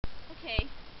Okay,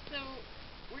 so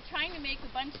we're trying to make a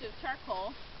bunch of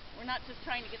charcoal. We're not just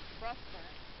trying to get the brush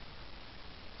burnt.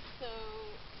 So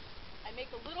I make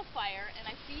a little fire and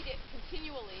I feed it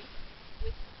continually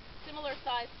with similar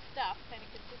sized stuff, kind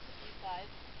of consistently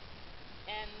sized.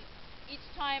 And each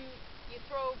time you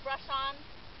throw brush on,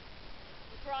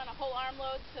 you throw on a whole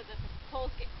armload so that the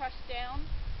coals get crushed down,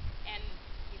 and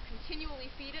you continually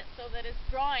feed it so that it's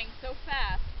drawing so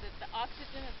fast that the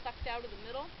oxygen is sucked out of the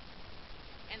middle,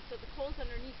 and so the coals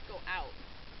underneath go out.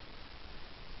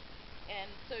 And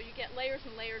so you get layers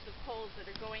and layers of coals that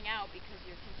are going out because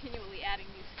you're continually adding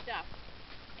new stuff.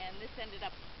 And this ended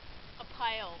up a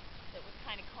pile that was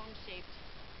kind of cone shaped.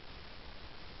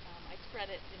 I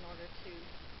spread it in order to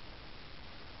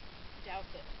douse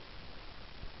it.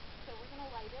 So we're going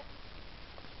to light it.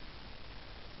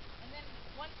 And then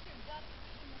once you're done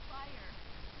feeding the fire,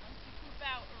 once you poop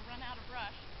out or run out of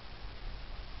brush,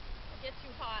 or get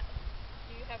too hot,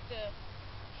 you have to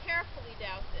carefully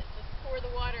douse it. Just pour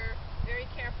the water very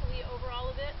carefully over all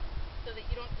of it so that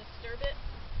you don't disturb it,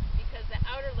 because the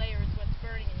outer layer is what's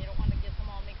burning and you don't want to get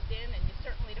them all mixed in, and you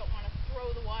certainly don't want to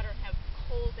throw the water and have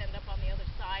coals end up on the other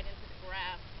side into the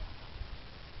grass.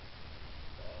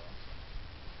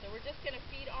 So we're just going to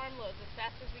feed armloads as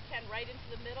fast as we can right into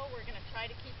the middle. We're going to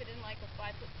try to keep it in like a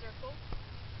 5-foot circle.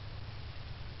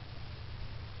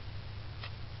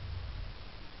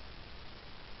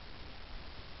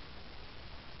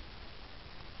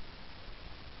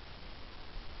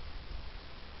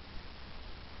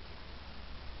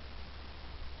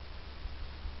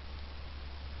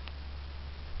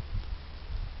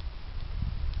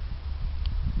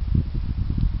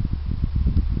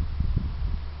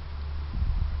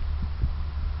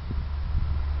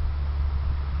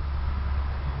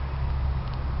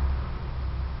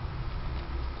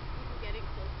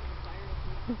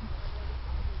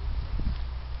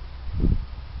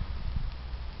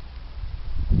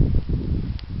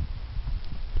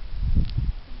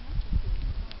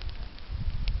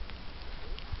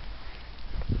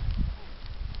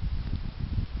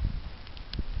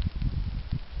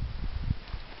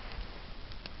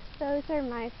 Those are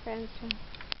my friends. Helpers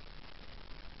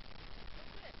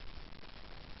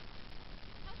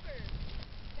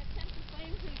that sent the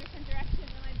flames in a different direction,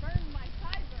 and I burned my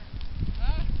sideburns,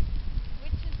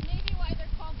 which is maybe why they're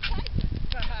called sideburns.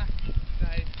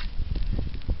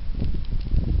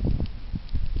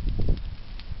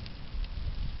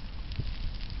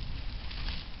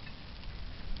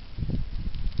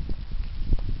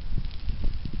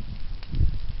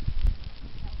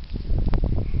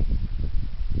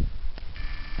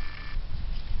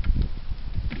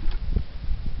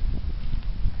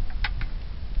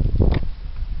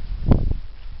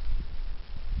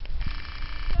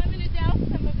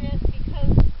 Nice.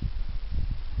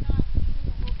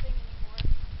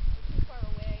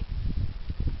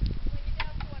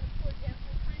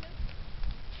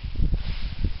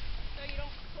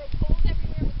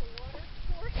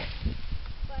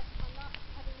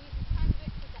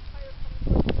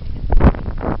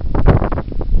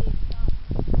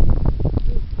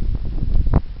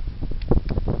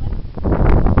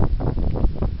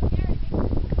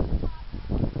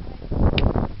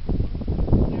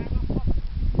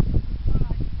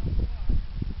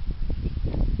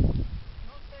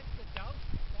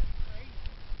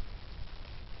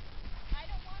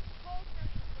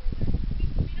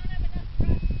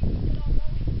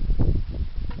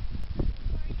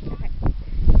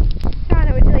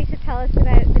 Shana, would you like to tell us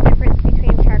about the difference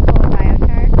between charcoal and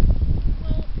biochar?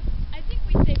 Well, I think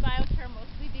we say biochar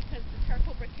mostly because the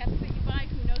charcoal briquettes that you buy,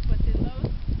 who knows what's in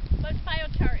those? But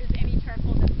biochar is any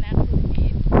charcoal that's naturally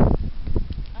made.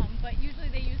 But usually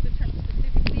they use the term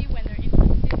specifically when they're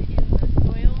interested in the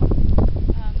soil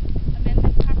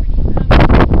amendment properties of it.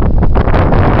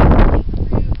 In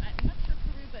Peru, I'm not sure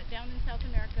Peru, but down in South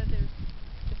America, there's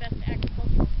the best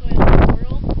agricultural soil in the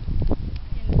world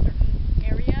in a certain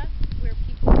area where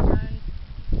people burned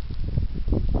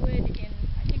wood in,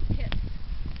 I think, pits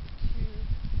to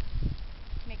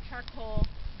make charcoal,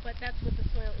 but that's what the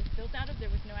soil is built out of.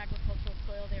 There was no agricultural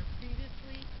soil there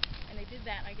previously, and they did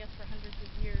that, I guess, for hundreds of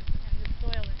years, and this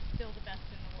soil is still the best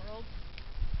in the world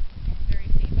and very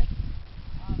famous.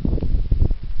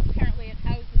 Apparently it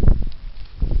houses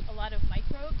a lot of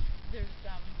microbes. There's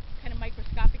kind of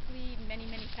microscopically many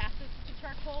facets to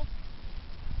charcoal,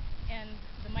 and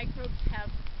the microbes have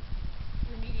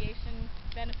remediation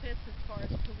benefits as far as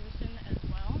pollution as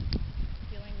well,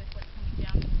 dealing with what's coming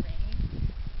down in the rain.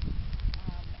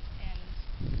 And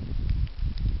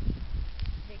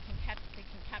they can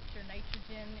capture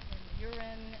nitrogen in the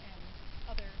urine and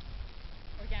other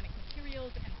organic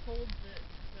materials and hold the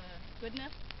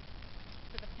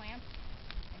for the plants,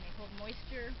 and they hold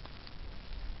moisture.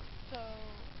 So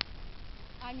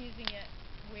I'm using it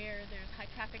where there's high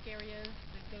traffic areas.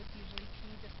 The goats usually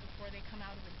pee just before they come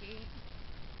out of the gate.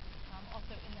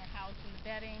 Also in their house in the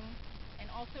bedding. And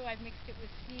also I've mixed it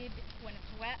with seed when it's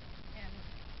wet and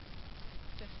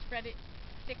just spread it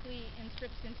thickly in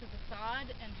strips into the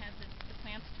sod and had the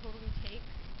plants totally take.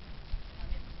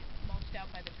 It's mulched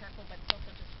out by the charcoal, but it's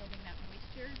also just holding that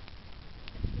moisture.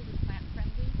 It's really plant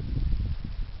friendly.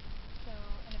 So,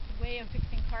 and it's a way of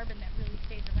fixing carbon that really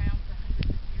stays around for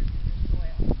hundreds of years in your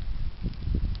soil.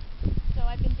 So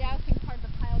I've been dousing part of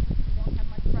the pile because we don't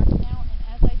have much brush now, and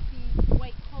as I see the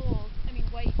white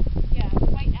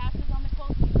ashes on the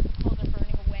coals, means that the coals are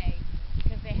burning away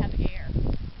because they have air.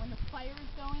 When the fire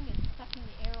is going, it's sucking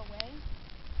the air away.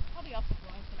 Probably also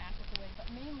blowing some ashes away, but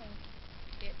mainly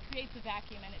it creates a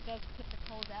vacuum and it does put the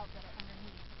coals out that are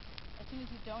underneath. As soon as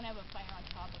you don't have a fire on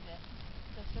top of it,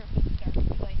 the surface starts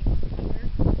relighting with color.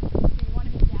 So you want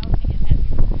to be dousing it as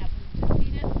you don't have room to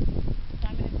seed it. So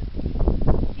I'm going to just be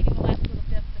seeding the last little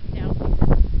bits and dousing it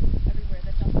everywhere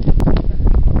that doesn't have room to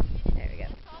burn. There we go.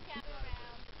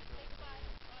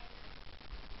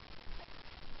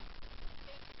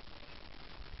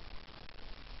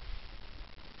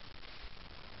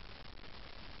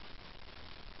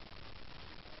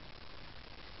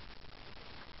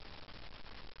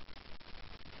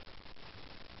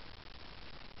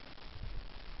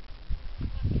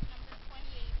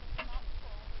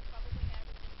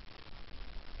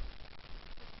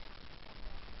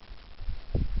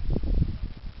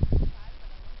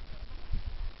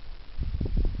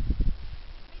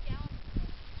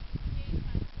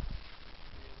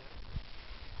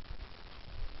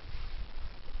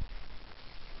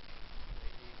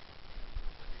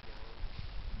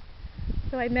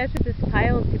 So I measured this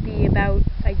pile to be about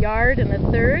a yard and a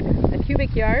third, a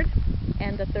cubic yard,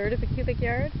 and a third of a cubic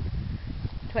yard.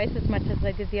 Twice as much as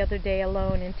I did the other day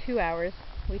alone in 2 hours.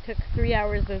 We took 3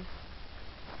 hours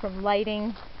from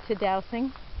lighting to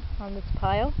dousing on this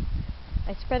pile.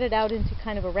 I spread it out into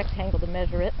kind of a rectangle to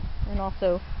measure it, and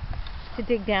also to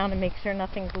dig down and make sure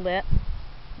nothing's lit,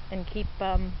 and keep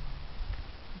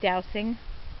dousing.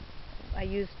 I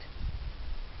used,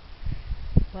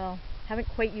 well, haven't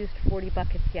quite used 40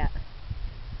 buckets yet. I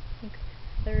think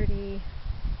 36.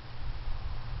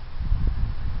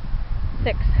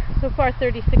 So far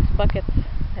 36 buckets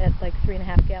at like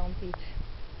 3.5 gallons each.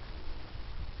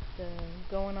 So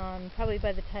going on probably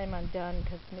by the time I'm done,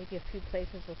 because maybe a few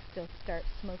places will still start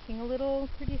smoking a little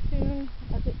pretty soon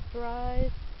as it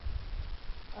dries.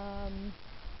 I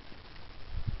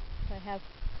have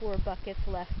 4 buckets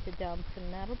left to dump,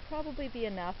 and that'll probably be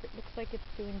enough. It looks like it's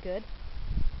doing good.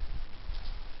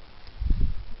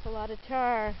 It's a lot of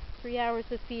char. 3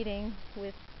 hours of feeding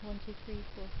with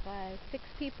 6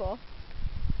 people.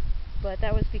 But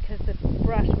that was because the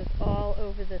brush was all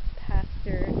over this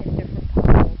pasture in different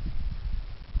piles.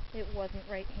 It wasn't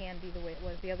right handy the way it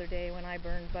was the other day when I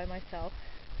burned by myself.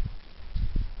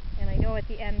 And I know at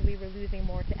the end we were losing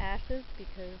more to ashes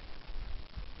because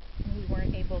we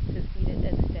weren't able to feed it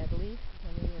as steadily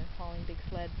when we were hauling big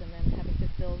sleds and then having to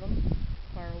fill them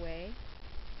far away.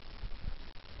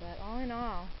 But all in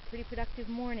all, pretty productive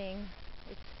morning.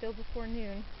 It's still before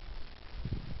noon.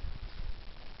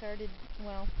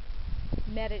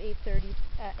 Met at 8:30,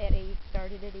 at 8,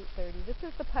 started at 8:30. This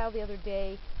is the pile the other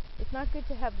day. It's not good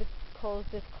to have the coals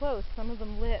this close. Some of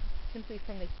them lit simply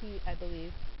from the heat, I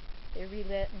believe. They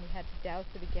relit and we had to douse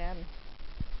it again.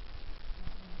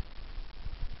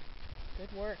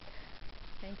 Good work.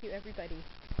 Thank you, everybody.